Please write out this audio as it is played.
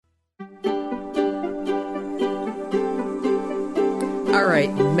All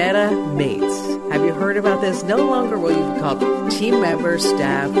right, Meta Mates. Have you heard about this? No longer will you be called team members,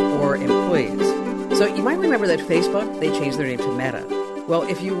 staff, or employees. So you might remember that Facebook, they changed their name to Meta. Well,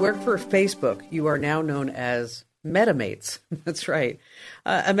 if you work for Facebook, you are now known as Meta Mates. That's right.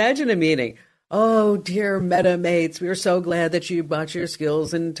 Imagine a meeting. Oh, dear Meta Mates, we are so glad that you brought your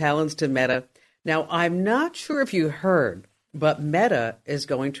skills and talents to Meta. Now, I'm not sure if you heard, but Meta is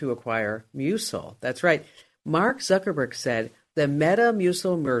going to acquire Musil. That's right. Mark Zuckerberg said the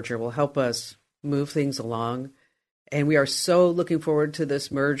Meta-Musil merger will help us move things along. And we are so looking forward to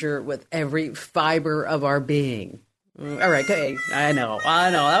this merger with every fiber of our being. All right, okay. I know.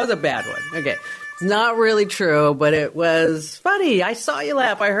 That was a bad one. Okay. It's not really true, but it was funny. I saw you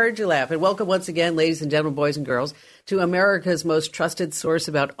laugh. I heard you laugh. And welcome once again, ladies and gentlemen, boys and girls, to America's most trusted source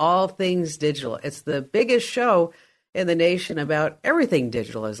about all things digital. It's the biggest show in the nation about everything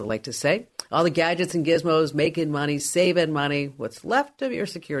digital, as I like to say. All the gadgets and gizmos, making money, saving money, what's left of your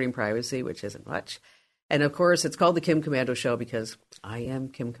security and privacy, which isn't much. And of course, it's called the Kim Komando Show because I am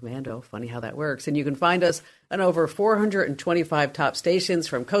Kim Komando. Funny how that works. And you can find us on over 425 top stations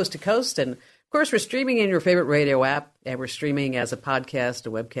from coast to coast. And of course, we're streaming in your favorite radio app, and we're streaming as a podcast, a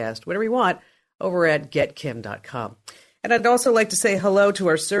webcast, whatever you want, over at getkim.com. And I'd also like to say hello to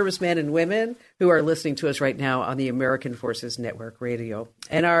our servicemen and women who are listening to us right now on the American Forces Network Radio.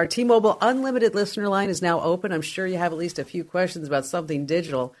 And our T-Mobile Unlimited listener line is now open. I'm sure you have at least a few questions about something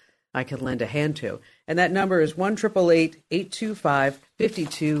digital I can lend a hand to. And that number is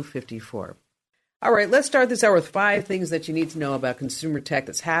 1-888-825-5254. All right, let's start this hour with 5 things that you need to know about consumer tech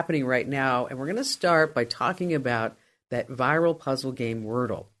that's happening right now. And we're going to start by talking about that viral puzzle game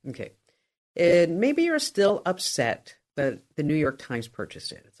Wordle. Okay. And maybe you're still upset that the New York Times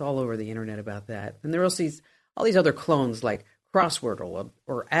purchased it. It's all over the internet about that. And there are also all these other clones like Crosswordle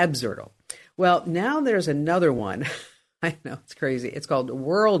or Absurdle. Well, now there's another one. I know, it's crazy. It's called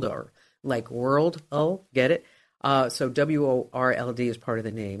Worldle, like World, get it? So WORLD is part of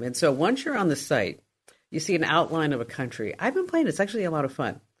the name. And so once you're on the site, you see an outline of a country. I've been playing. It's actually a lot of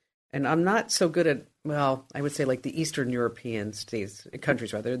fun. And I'm not so good at, well, I would say like the Eastern European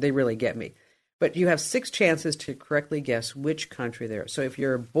countries, rather. They really get me. But you have 6 chances to correctly guess which country they're. So if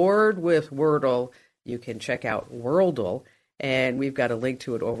you're bored with Wordle, you can check out Worldle. And we've got a link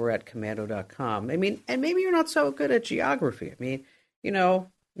to it over at komando.com. I mean, and maybe you're not so good at geography. I mean, you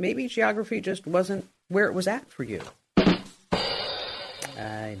know, maybe geography just wasn't where it was at for you.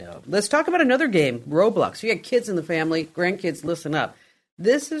 I know. Let's talk about another game, Roblox. You got kids in the family, grandkids, listen up.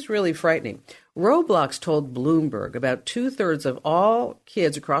 This is really frightening. Roblox told Bloomberg about 2/3 of all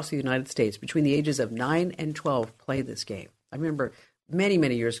kids across the United States between the ages of 9 and 12 play this game. I remember many,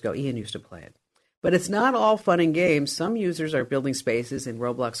 many years ago, Ian used to play it. But it's not all fun and games. Some users are building spaces in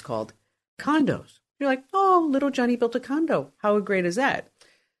Roblox called condos. You're like, oh, little Johnny built a condo. How great is that?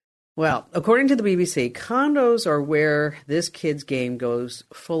 Well, according to the BBC, condos are where this kid's game goes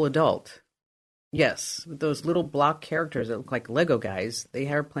full adult. Yes, with those little block characters that look like Lego guys, they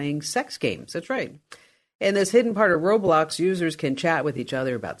are playing sex games. That's right. In this hidden part of Roblox, users can chat with each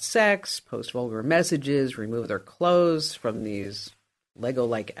other about sex, post vulgar messages, remove their clothes from these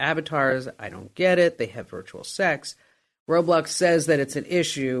Lego-like avatars. I don't get it. They have virtual sex. Roblox says that it's an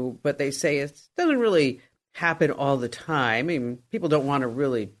issue, but they say it doesn't really happen all the time. I mean, people don't want to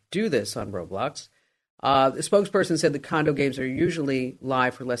really do this on Roblox. The spokesperson said the condo games are usually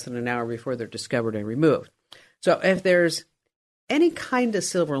live for less than an hour before they're discovered and removed. So if there's any kind of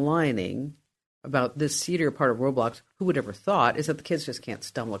silver lining about this seedier part of Roblox, who would ever thought, is that the kids just can't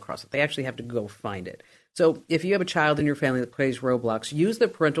stumble across it. They actually have to go find it. So if you have a child in your family that plays Roblox, use the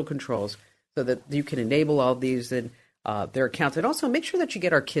parental controls so that you can enable all these in their accounts. And also make sure that you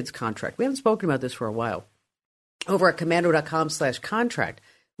get our kids contract. We haven't spoken about this for a while. Over at komando.com/contract,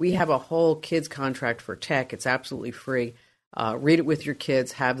 we have a whole kids contract for tech. It's absolutely free. Read it with your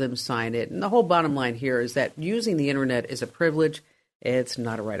kids, have them sign it. And the whole bottom line here is that using the internet is a privilege. It's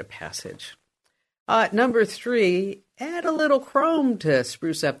not a rite of passage. Number 3, add a little Chrome to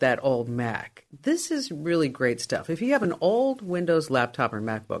spruce up that old Mac. This is really great stuff. If you have an old Windows laptop or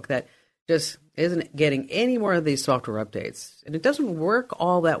MacBook that just isn't getting any more of these software updates, and it doesn't work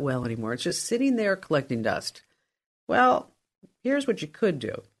all that well anymore, it's just sitting there collecting dust. Well, here's what you could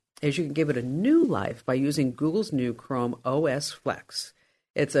do, is you can give it a new life by using Google's new Chrome OS Flex.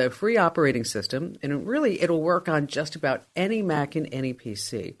 It's a free operating system, and it'll work on just about any Mac and any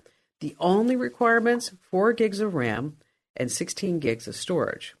PC. The only requirements, 4 gigs of RAM and 16 gigs of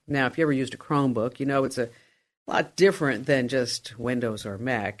storage. Now, if you ever used a Chromebook, you know it's a lot different than just Windows or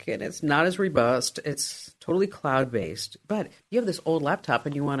Mac, and it's not as robust. It's totally cloud-based. But if you have this old laptop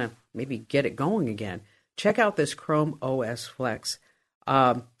and you want to maybe get it going again, check out this Chrome OS Flex.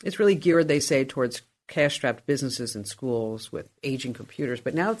 It's really geared, they say, towards cash-strapped businesses and schools with aging computers,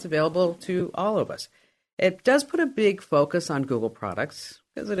 but now it's available to all of us. It does put a big focus on Google products,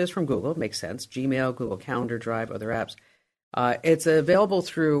 because it is from Google. It makes sense. Gmail, Google Calendar, Drive, other apps. It's available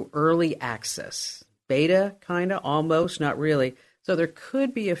through early access. Beta, kind of, almost, not really. So there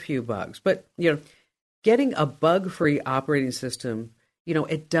could be a few bugs. But, getting a bug-free operating system,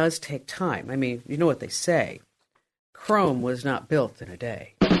 it does take time. I mean, you know what they say. Chrome was not built in a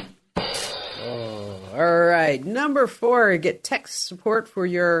day. Oh, all right. Number 4, get tech support for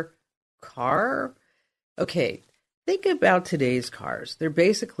your car. Okay, think about today's cars. They're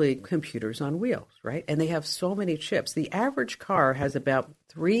basically computers on wheels, right? And they have so many chips. The average car has about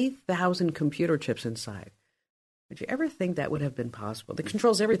 3,000 computer chips inside. Did you ever think that would have been possible? It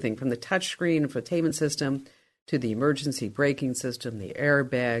controls everything from the touchscreen infotainment system to the emergency braking system, the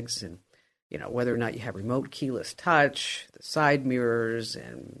airbags, and whether or not you have remote keyless touch, the side mirrors,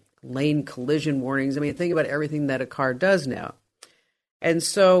 and lane collision warnings. I mean, think about everything that a car does now. And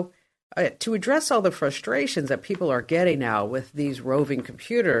so to address all the frustrations that people are getting now with these roving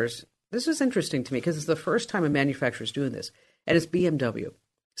computers, this is interesting to me because it's the first time a manufacturer is doing this, and it's BMW.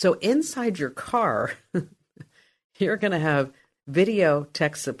 So inside your car, you're going to have video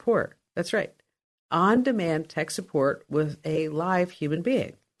tech support. That's right. On-demand tech support with a live human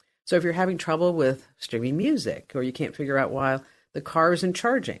being. So if you're having trouble with streaming music or you can't figure out why the car isn't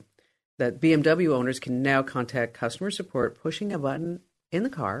charging, that BMW owners can now contact customer support pushing a button in the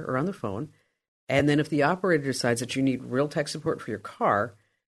car or on the phone. And then if the operator decides that you need real tech support for your car,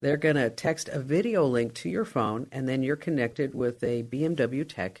 they're going to text a video link to your phone, and then you're connected with a BMW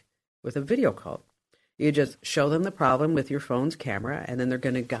tech with a video call. You just show them the problem with your phone's camera, and then they're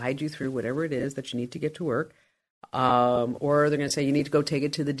going to guide you through whatever it is that you need to get to work. Or they're going to say you need to go take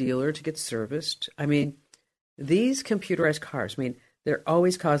it to the dealer to get serviced. I mean, these computerized cars, they're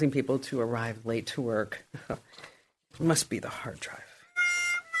always causing people to arrive late to work. It must be the hard drive.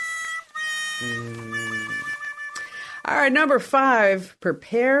 All right, number 5,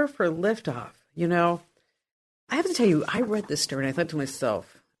 prepare for liftoff. I have to tell you, I read this story and I thought to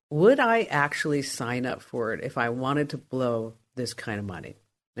myself, would I actually sign up for it if I wanted to blow this kind of money?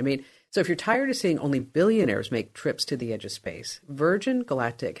 So if you're tired of seeing only billionaires make trips to the edge of space, Virgin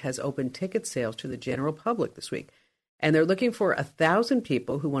Galactic has opened ticket sales to the general public this week. And they're looking for 1,000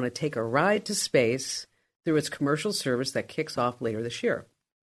 people who want to take a ride to space through its commercial service that kicks off later this year.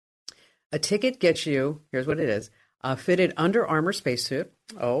 A ticket gets you, here's what it is, a fitted Under Armour spacesuit.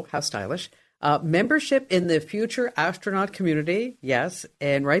 Oh, how stylish. Membership in the future astronaut community, yes.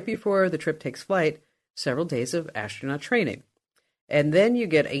 And right before the trip takes flight, several days of astronaut training. And then you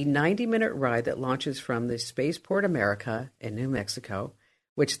get a 90-minute ride that launches from the Spaceport America in New Mexico,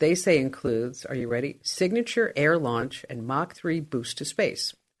 which they say includes, are you ready, signature air launch and Mach 3 boost to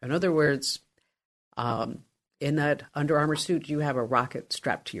space. In other words, in that Under Armour suit, you have a rocket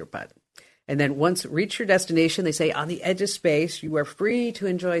strapped to your butt. And then once reach your destination, they say on the edge of space, you are free to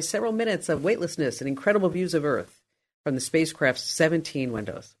enjoy several minutes of weightlessness and incredible views of Earth from the spacecraft's 17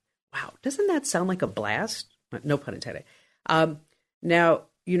 windows. Wow, doesn't that sound like a blast? No pun intended. Now,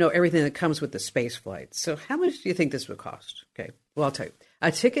 everything that comes with the space flight. So how much do you think this would cost? Okay, well, I'll tell you.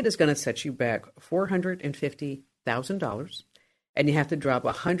 A ticket is going to set you back $450,000, and you have to drop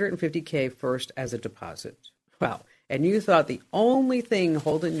 $150K first as a deposit. Wow. And you thought the only thing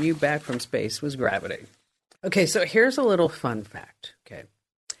holding you back from space was gravity. Okay, so here's a little fun fact, okay?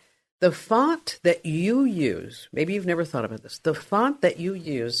 The font that you use, maybe you've never thought about this, the font that you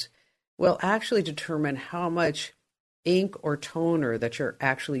use will actually determine how much ink or toner that you're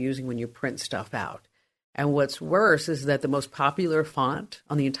actually using when you print stuff out. And what's worse is that the most popular font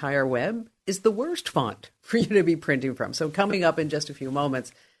on the entire web is the worst font for you to be printing from. So coming up in just a few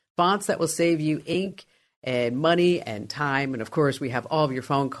moments, fonts that will save you ink and money and time. And of course, we have all of your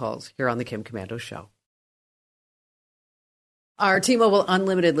phone calls here on the Kim Komando Show. Our T-Mobile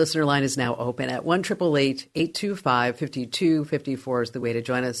Unlimited listener line is now open at 1-888-825-5254 is the way to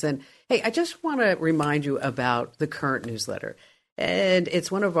join us. And hey, I just want to remind you about the Current newsletter. And it's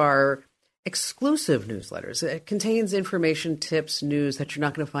one of our exclusive newsletters. It contains information, tips, news that you're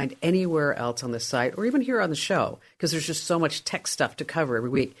not going to find anywhere else on the site or even here on the show because there's just so much tech stuff to cover every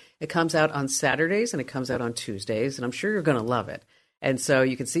week. It comes out on Saturdays and it comes out on Tuesdays, and I'm sure you're going to love it. And so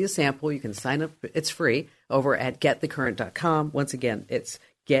you can see a sample. You can sign up. It's free over at getthecurrent.com. Once again, it's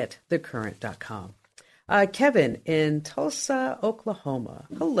getthecurrent.com. Kevin in Tulsa, Oklahoma.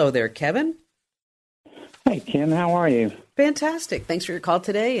 Hello there, Kevin. Hey, Kim. How are you? Fantastic. Thanks for your call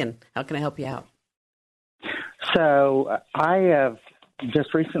today. And how can I help you out? So I have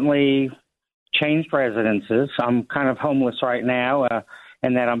just recently changed residences. I'm kind of homeless right now,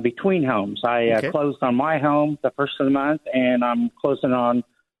 and that I'm between homes. I closed on my home the first of the month, and I'm closing on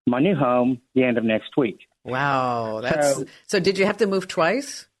my new home the end of next week. Wow. So did you have to move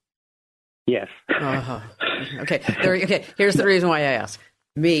twice? Yes. Okay. Okay. Here's the reason why I asked.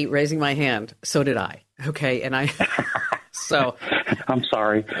 Me raising my hand, so did I. Okay. And so I'm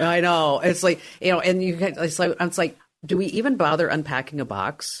sorry. I know. It's like, and it's like, do we even bother unpacking a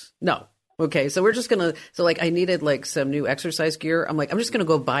box? No. Okay. So we're just going to, I needed like some new exercise gear. I'm just going to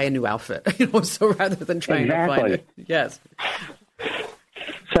go buy a new outfit, so rather than trying to find it. Yes.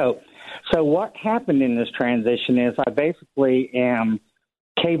 So what happened in this transition is I basically am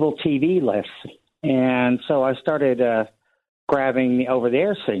cable TV less. And so I started grabbing the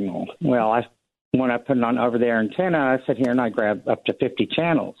over-the-air signal. Well, when I put it on over-the-air antenna, I sit here and I grab up to 50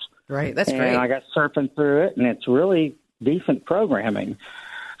 channels. Right, that's great. And I got surfing through it, and it's really decent programming.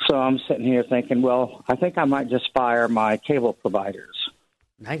 So I'm sitting here thinking, well, I think I might just fire my cable providers.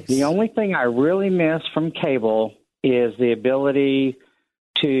 Nice. The only thing I really miss from cable is the ability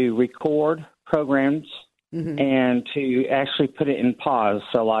to record programs and to actually put it in pause.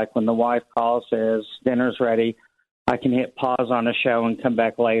 So like when the wife calls, says dinner's ready, I can hit pause on a show and come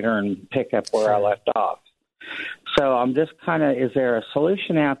back later and pick up where I left off. So I'm just is there a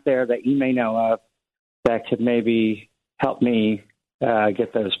solution out there that you may know of that could maybe help me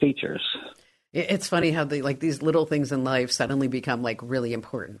get those features? It's funny how these little things in life suddenly become really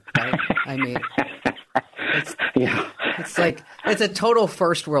important, right? I mean, it's like it's a total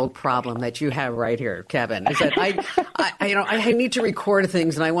first world problem that you have right here, Kevin. Is that I need to record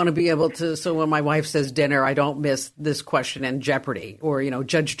things and I want to be able to, so when my wife says dinner, I don't miss this question in Jeopardy or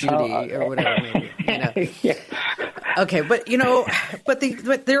Judge Judy or whatever. Maybe, Yeah. Okay, but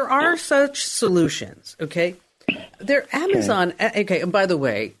but there are such solutions. Okay. They're Amazon. Okay, and by the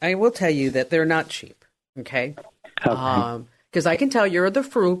way, I will tell you that they're not cheap. Okay, because I can tell you're the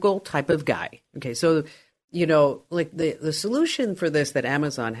frugal type of guy. Okay, so the solution for this that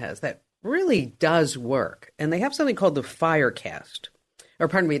Amazon has that really does work, and they have something called the Firecast, or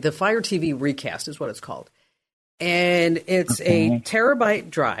pardon me, the Fire TV Recast is what it's called, and it's a terabyte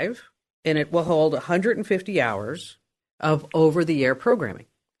drive, and it will hold 150 hours of over-the-air programming.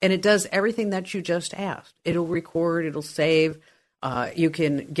 And it does everything that you just asked. It'll record, it'll save. You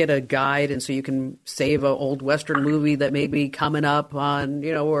can get a guide, and so you can save an old Western movie that may be coming up on,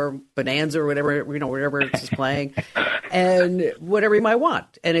 or Bonanza or whatever, wherever it's playing, and whatever you might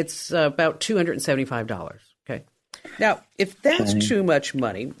want. And it's about $275. Okay. Now, if that's too much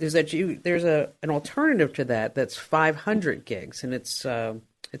money, there's an alternative to that that's 500 gigs, and it's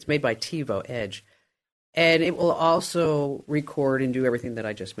made by TiVo Edge. And it will also record and do everything that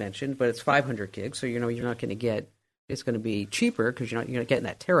I just mentioned, but it's 500 gigs, so you're not going to get. It's going to be cheaper because you're not getting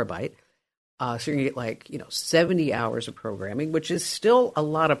that terabyte. So you're going to get 70 hours of programming, which is still a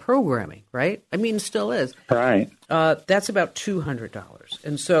lot of programming, right? I mean, it still is. Right. That's about $200,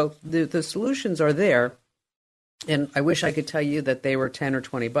 and so the solutions are there. And I wish I could tell you that they were $10 or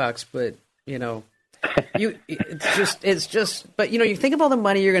 $20, but it's just. But you think of all the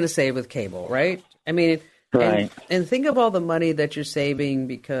money you're going to save with cable, right? I mean, right. And think of all the money that you're saving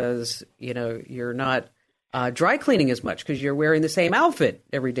because, you're not dry cleaning as much because you're wearing the same outfit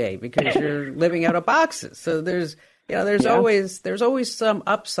every day because you're living out of boxes. So there's always some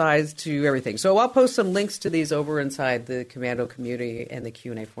upsides to everything. So I'll post some links to these over inside the Komando community and the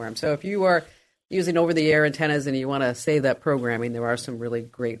Q&A forum. So if you are using over-the-air antennas and you want to save that programming, there are some really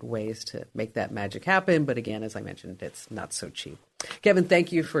great ways to make that magic happen. But again, as I mentioned, it's not so cheap. Kevin,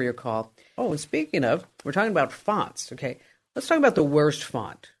 thank you for your call. Oh, and speaking of, we're talking about fonts, okay? Let's talk about the worst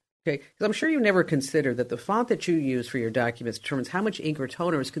font, okay? Because I'm sure you've never considered that the font that you use for your documents determines how much ink or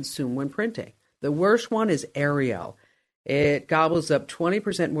toner is consumed when printing. The worst one is Arial. It gobbles up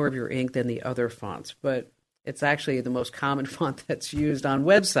 20% more of your ink than the other fonts, but it's actually the most common font that's used on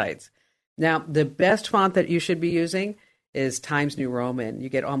websites. Now, the best font that you should be using is Times New Roman. You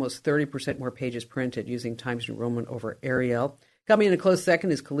get almost 30% more pages printed using Times New Roman over Arial. Coming in a close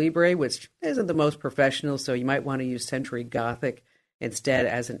second is Calibre, which isn't the most professional, so you might want to use Century Gothic instead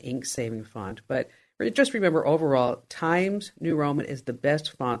as an ink-saving font. But just remember, overall, Times New Roman is the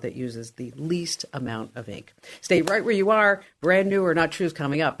best font that uses the least amount of ink. Stay right where you are. Brand New or Not True is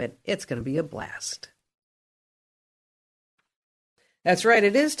coming up, and it's going to be a blast. That's right.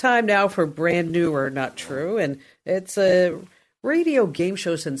 It is time now for Brand New or Not True, and it's a radio game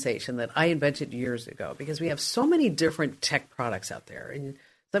show sensation that I invented years ago because we have so many different tech products out there. And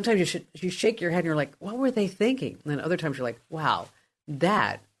sometimes you shake your head and you're like, what were they thinking? And then other times you're like, wow,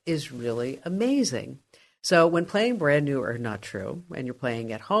 that is really amazing. So when playing Brand New or Not True, and you're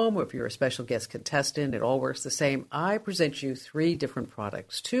playing at home, or if you're a special guest contestant, it all works the same. I present you 3 different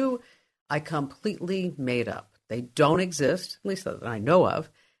products. 2 I completely made up. They don't exist, at least that I know of,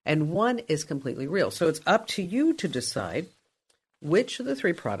 and 1 is completely real. So it's up to you to decide which of the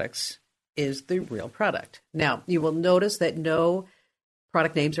 3 products is the real product. Now, you will notice that no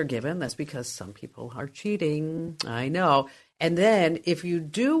product names are given. That's because some people are cheating. I know. And then if you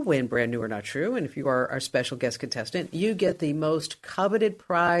do win Brand New or Not True, and if you are our special guest contestant, you get the most coveted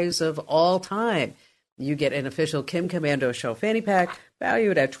prize of all time. You get an official Kim Komando Show fanny pack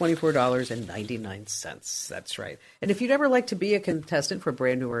valued at $24.99. That's right. And if you'd ever like to be a contestant for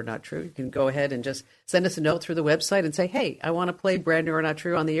Brand New or Not True, you can go ahead and just send us a note through the website and say, hey, I want to play Brand New or Not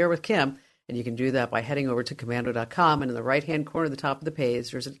True on the air with Kim. And you can do that by heading over to komando.com. And in the right-hand corner at the top of the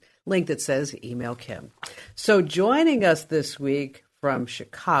page, there's a link that says Email Kim. So joining us this week from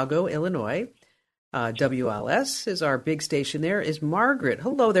Chicago, Illinois, WLS is our big station there, is Margaret.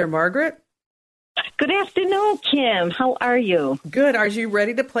 Hello there, Margaret. Good afternoon, Kim. How are you? Good. Are you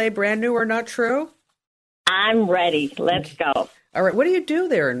ready to play Brand New or Not True? I'm ready. Let's go. All right. What do you do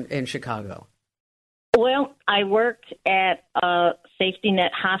there in Chicago? Well, I work at a safety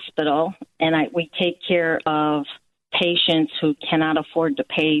net hospital, and we take care of patients who cannot afford to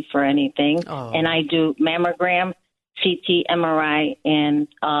pay for anything. Oh. And I do mammogram, CT, MRI, and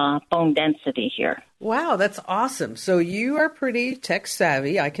bone density here. Wow, that's awesome. So you are pretty tech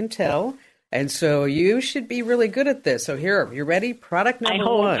savvy, I can tell. And so you should be really good at this. So here, you ready? Product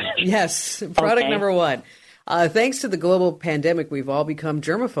number 1. Yes, product number 1. Thanks to the global pandemic, we've all become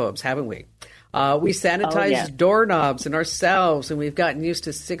germaphobes, haven't we? We sanitize doorknobs and ourselves, and we've gotten used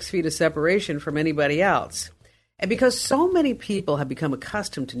to 6 feet of separation from anybody else. And because so many people have become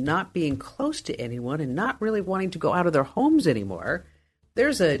accustomed to not being close to anyone and not really wanting to go out of their homes anymore,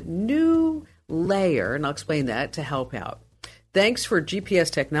 there's a new layer, and I'll explain that, to help out. Thanks for GPS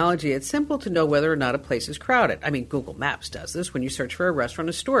technology, it's simple to know whether or not a place is crowded. I mean, Google Maps does this. When you search for a restaurant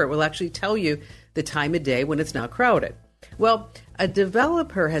or store, it will actually tell you the time of day when it's not crowded. Well, a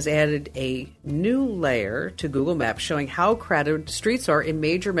developer has added a new layer to Google Maps showing how crowded streets are in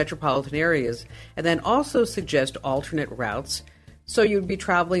major metropolitan areas, and then also suggest alternate routes so you'd be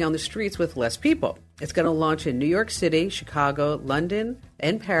traveling on the streets with less people. It's going to launch in New York City, Chicago, London,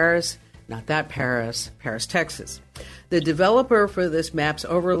 and Paris. Not that Paris, Texas. The developer for this Maps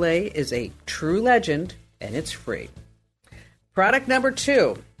overlay is a true legend, and it's free. Product number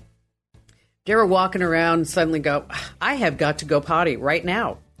 2. You ever walking around and suddenly go, I have got to go potty right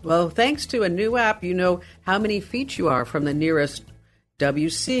now? Well, thanks to a new app, you know how many feet you are from the nearest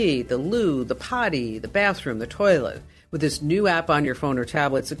WC, the loo, the potty, the bathroom, the toilet. With this new app on your phone or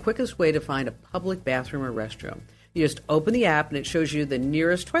tablet, it's the quickest way to find a public bathroom or restroom. You just open the app and it shows you the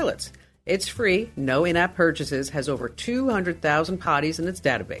nearest toilets. It's free, no in-app purchases, has over 200,000 potties in its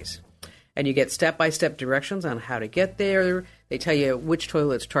database. And you get step-by-step directions on how to get there. They tell you which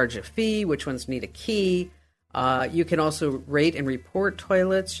toilets charge a fee, which ones need a key. You can also rate and report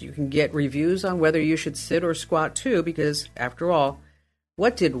toilets. You can get reviews on whether you should sit or squat too, because after all,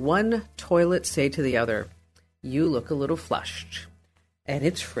 what did one toilet say to the other? You look a little flushed. And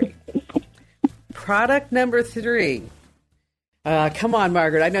it's free. Product number 3. Come on,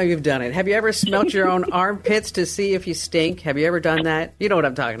 Margaret. I know you've done it. Have you ever smelt your own armpits to see if you stink? Have you ever done that? You know what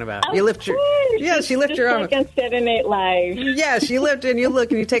I'm talking about. Of you lift your, course. yes, you lift your arm. Like on Saturday Night Live. Yes, you lift and you look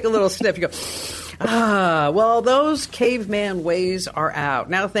and you take a little sniff. You go, well, those caveman ways are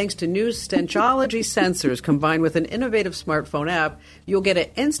out. Now, thanks to new stenchology sensors combined with an innovative smartphone app, you'll get an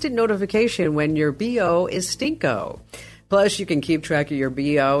instant notification when your BO is stinko. Plus, you can keep track of your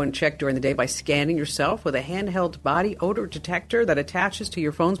BO and check during the day by scanning yourself with a handheld body odor detector that attaches to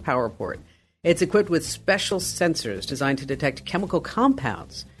your phone's power port. It's equipped with special sensors designed to detect chemical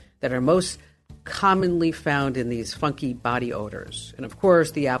compounds that are most commonly found in these funky body odors. And of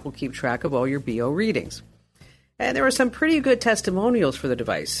course, the app will keep track of all your BO readings. And there are some pretty good testimonials for the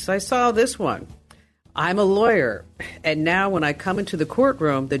device. I saw this one. I'm a lawyer, and now when I come into the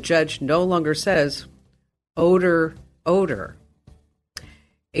courtroom, the judge no longer says, odor.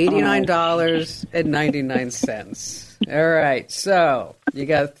 $89.99. All right, so you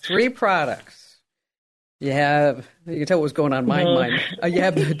got 3 products. You can tell what's going on in my mind. You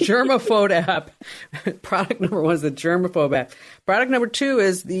have the germaphobe app. Product number 1 is the germaphobe app. Product number 2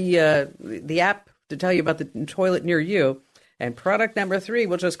 is the app to tell you about the toilet near you. And product number 3,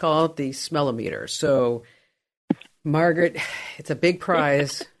 we'll just call it the smellometer. So, Margaret, it's a big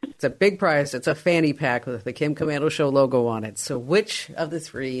prize. It's a big prize. It's a fanny pack with the Kim Komando Show logo on it. So which of the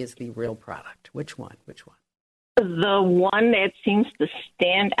 3 is the real product? Which one? The one that seems to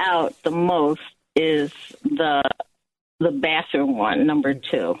stand out the most is the bathroom one, number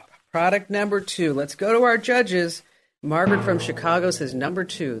 2. Product number 2. Let's go to our judges. Margaret from Chicago says number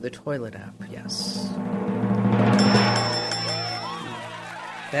 2, the toilet app. Yes.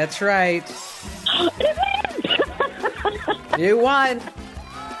 That's right. You won.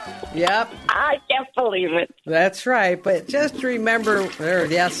 Yep. I can't believe it. That's right. But just remember, there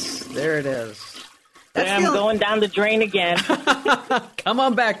it is. I'm going down the drain again. Come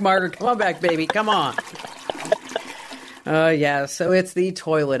on back, Margaret. Come on back, baby. Come on. Yeah, so it's the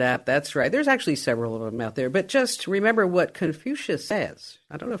toilet app. That's right. There's actually several of them out there. But just remember what Confucius says.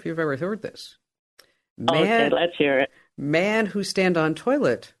 I don't know if you've ever heard this. Okay, let's hear it. Man who stand on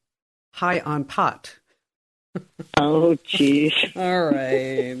toilet, high on pot. Oh, jeez. All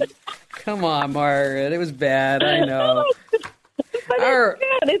right. Come on, Margaret. It was bad. I know. But it's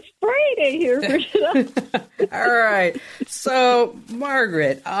good. It's Friday here. All right. So,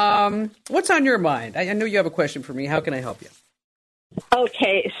 Margaret, what's on your mind? I know you have a question for me. How can I help you?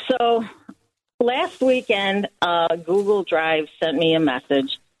 Okay. So, last weekend, Google Drive sent me a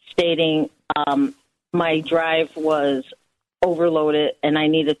message stating my drive was overloaded and I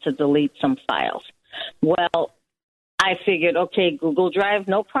needed to delete some files. Well, I figured, okay, Google Drive,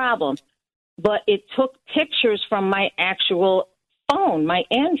 no problem. But it took pictures from my actual phone, my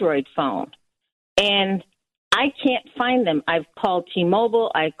Android phone. And I can't find them. I've called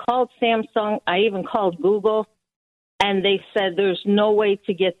T-Mobile. I called Samsung. I even called Google. And they said there's no way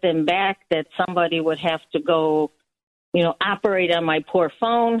to get them back, that somebody would have to go, operate on my poor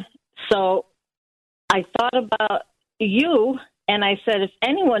phone. So I thought about you, and I said, if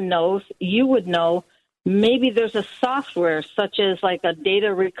anyone knows, you would know. Maybe there's a software such as like a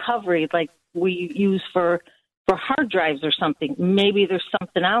data recovery like we use for hard drives or something. Maybe there's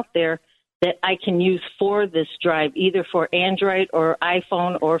something out there that I can use for this drive, either for Android or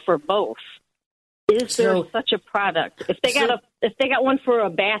iPhone or for both. Is there such a product? If they got one for a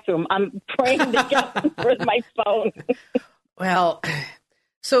bathroom, I'm praying they got one for my phone. Well,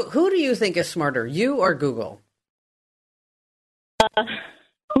 so who do you think is smarter, you or Google?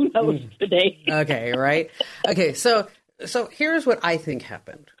 Who knows today? Okay, right. Okay, so here's what I think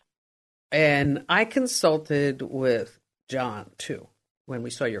happened. And I consulted with John, too, when we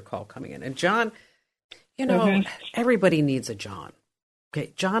saw your call coming in. And John, everybody needs a John.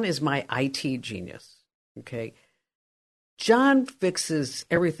 Okay, John is my IT genius. Okay, John fixes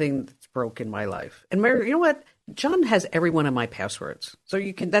everything that's broke in my life. And Mary, you know what? John has every one of my passwords. So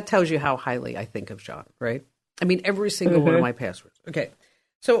that tells you how highly I think of John, right? I mean, every single one of my passwords. Okay.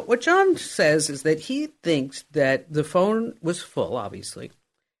 So what John says is that he thinks that the phone was full, obviously,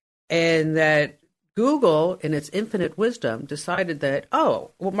 and that Google, in its infinite wisdom, decided that,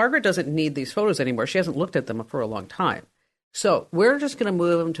 Margaret doesn't need these photos anymore. She hasn't looked at them for a long time. So we're just going to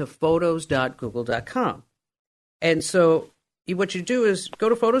move them to photos.google.com. And so what you do is go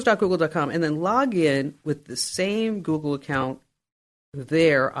to photos.google.com and then log in with the same Google account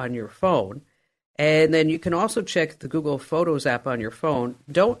there on your phone. And then you can also check the Google Photos app on your phone.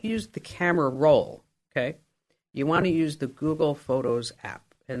 Don't use the camera roll, okay? You want to use the Google Photos app.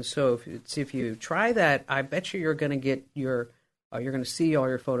 And so if you try that, I bet you're going to get you're going to see all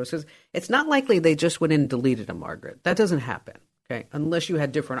your photos. 'Cause it's not likely they just went in and deleted them, Margaret. That doesn't happen, okay? Unless you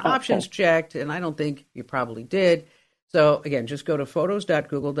had different options checked, and I don't think you probably did. So, again, just go to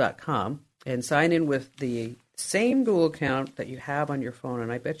photos.google.com and sign in with the same Google account that you have on your phone,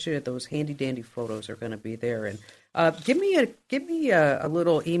 and I bet you those handy-dandy photos are going to be there. And give me a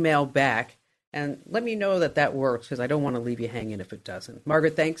little email back and let me know that works, because I don't want to leave you hanging if it doesn't.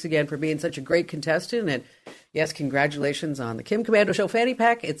 Margaret, thanks again for being such a great contestant. And yes, congratulations on the Kim Komando Show Fanny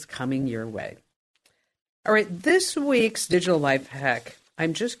Pack. It's coming your way. All right, this week's digital life hack,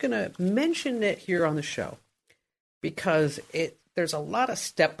 I'm just going to mention it here on the show because there's a lot of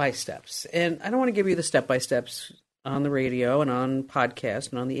step-by-steps. And I don't want to give you the step-by-steps on the radio and on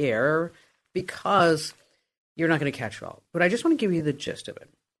podcast and on the air because you're not going to catch it all. But I just want to give you the gist of it.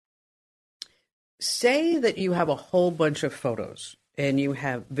 Say that you have a whole bunch of photos and you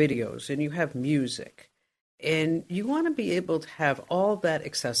have videos and you have music and you want to be able to have all that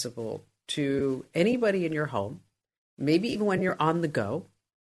accessible to anybody in your home, maybe even when you're on the go.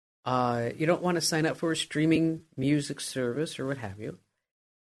 You don't want to sign up for a streaming music service or what have you.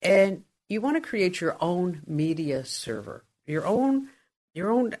 And you want to create your own media server, your own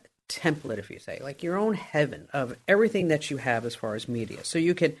template, if you say, like your own heaven of everything that you have as far as media. So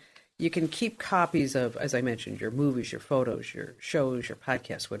you can keep copies of, as I mentioned, your movies, your photos, your shows, your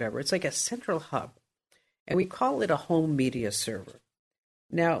podcasts, whatever. It's like a central hub. And we call it a home media server.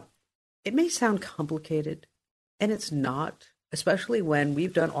 Now, it may sound complicated, and it's not. especially when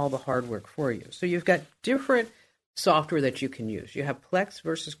we've done all the hard work for you. So you've got different software that you can use. You have Plex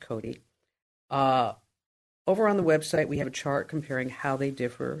versus Kodi. Over on the website, we have a chart comparing how they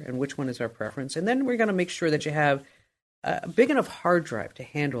differ and which one is our preference. And then we're going to make sure that you have a big enough hard drive to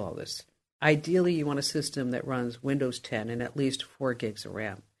handle all this. Ideally, you want a system that runs Windows 10 and at least 4 gigs of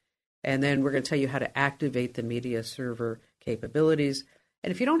RAM. And then we're going to tell you how to activate the media server capabilities.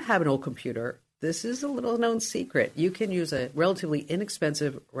 And if you don't have an old computer, this is a little known secret. You can use a relatively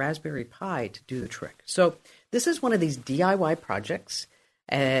inexpensive Raspberry Pi to do the trick. So this is one of these DIY projects.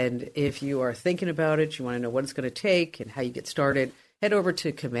 And if you are thinking about it, you want to know what it's going to take and how you get started, head over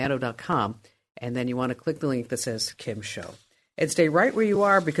to komando.com. And then you want to click the link that says Kim Show. And stay right where you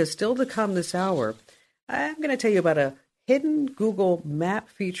are, because still to come this hour, I'm going to tell you about a hidden Google Map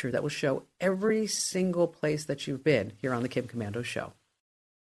feature that will show every single place that you've been here on the Kim Komando Show.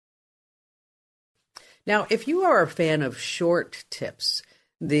 Now, if you are a fan of short tips,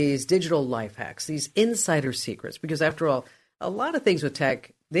 these digital life hacks, these insider secrets, because after all, a lot of things with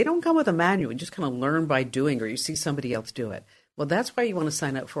tech, they don't come with a manual. You just kind of learn by doing, or you see somebody else do it. Well, that's why you want to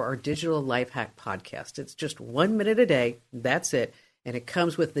sign up for our Digital Life Hack podcast. It's just 1 minute a day. That's it. And it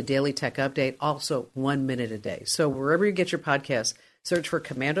comes with the daily tech update, also 1 minute a day. So wherever you get your podcasts, search for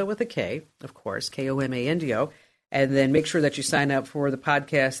Komando with a K, of course, Komando, and then make sure that you sign up for the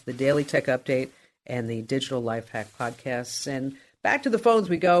podcast, the daily tech update, and the Digital Life Hack podcasts. And back to the phones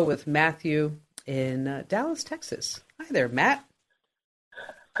we go with Matthew in Dallas, Texas. Hi there, Matt.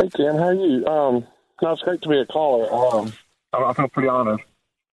 Hey, Kim. How are you? No, it's great to be a caller. I feel pretty honored.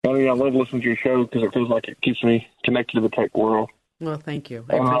 I mean, I love listening to your show because it feels like it keeps me connected to the tech world. Well, thank you.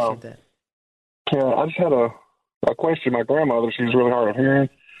 I appreciate that. Yeah, I just had a question. My grandmother, she's really hard of hearing,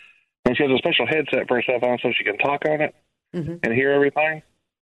 and she has a special headset for her cell phone so she can talk on it and hear everything.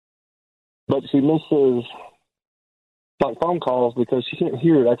 But she misses like phone calls because she can't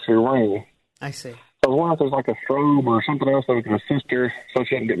hear it actually ring. I see. So I was wondering if there's like a strobe or something else that we can assist her so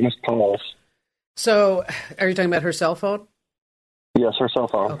she doesn't get missed calls. So are you talking about her cell phone? Yes, her cell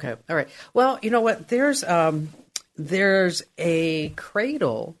phone. Okay. All right. Well, you know what? There's a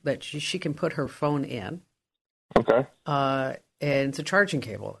cradle that she can put her phone in. Okay. And it's a charging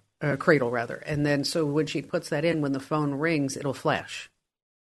cable, cradle rather. And then so when she puts that in, when the phone rings, it'll flash.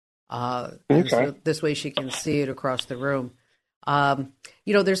 Okay. So this way she can see it across the room.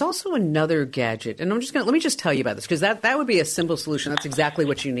 There's also another gadget, and let me just tell you about this, because that would be a simple solution. That's exactly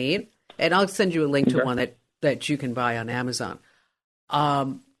what you need. And I'll send you a link to one that you can buy on Amazon.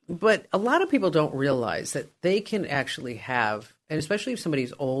 But a lot of people don't realize that they can actually have, and especially if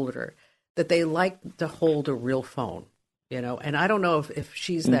somebody's older, that they like to hold a real phone, and I don't know if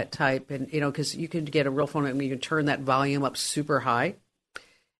she's that type, and, because you can get a real phone and you can turn that volume up super high,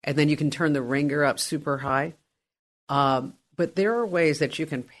 and then you can turn the ringer up super high. But there are ways that you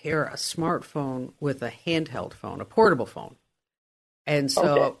can pair a smartphone with a handheld phone, a portable phone. And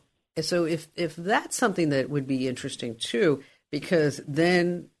so, So if that's something that would be interesting too, because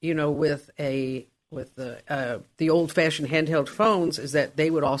then, with the old-fashioned handheld phones, is that they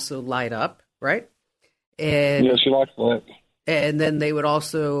would also light up, right? And yeah, she likes that. And then they would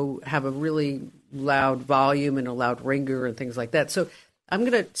also have a really loud volume and a loud ringer and things like that. So I'm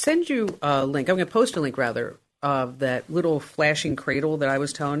going to send you a link. I'm going to post a link, rather, of that little flashing cradle that I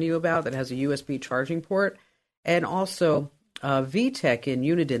was telling you about that has a USB charging port. And also VTech in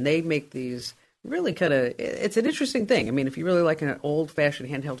Uniden, they make these really it's an interesting thing. I mean, if you really like an old-fashioned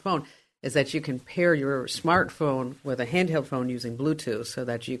handheld phone, is that you can pair your smartphone with a handheld phone using Bluetooth so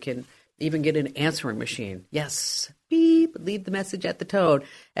that you can even get an answering machine. Yes, beep, leave the message at the tone.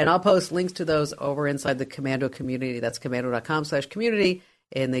 And I'll post links to those over inside the Komando community. That's komando.com/community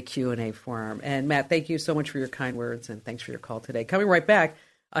in the Q&A forum. And Matt, thank you so much for your kind words, and thanks for your call today. Coming right back,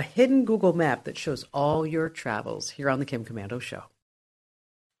 a hidden Google map that shows all your travels here on the Kim Komando Show.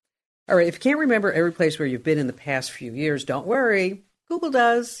 All right, if you can't remember every place where you've been in the past few years, don't worry. Google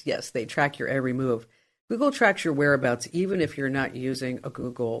does. Yes, they track your every move. Google tracks your whereabouts even if you're not using a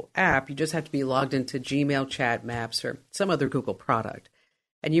Google app. You just have to be logged into Gmail, Chat, Maps, or some other Google product.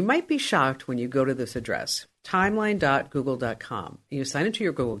 And you might be shocked when you go to this address, timeline.google.com. You sign into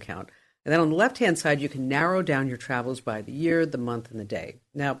your Google account, and then on the left-hand side, you can narrow down your travels by the year, the month, and the day.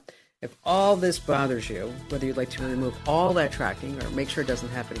 Now, if all this bothers you, whether you'd like to remove all that tracking or make sure it doesn't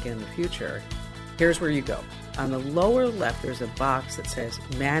happen again in the future, here's where you go. On the lower left, there's a box that says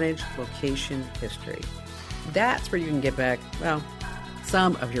Manage Location History. That's where you can get back,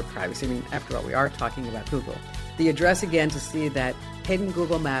 some of your privacy. I mean, after all, we are talking about Google. The address again to see that hidden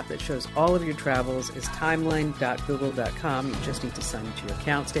Google map that shows all of your travels is timeline.google.com. You just need to sign into your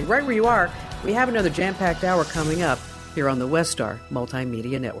account. Stay right where you are. We have another jam-packed hour coming up. here on the West Star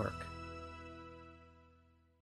Multimedia Network.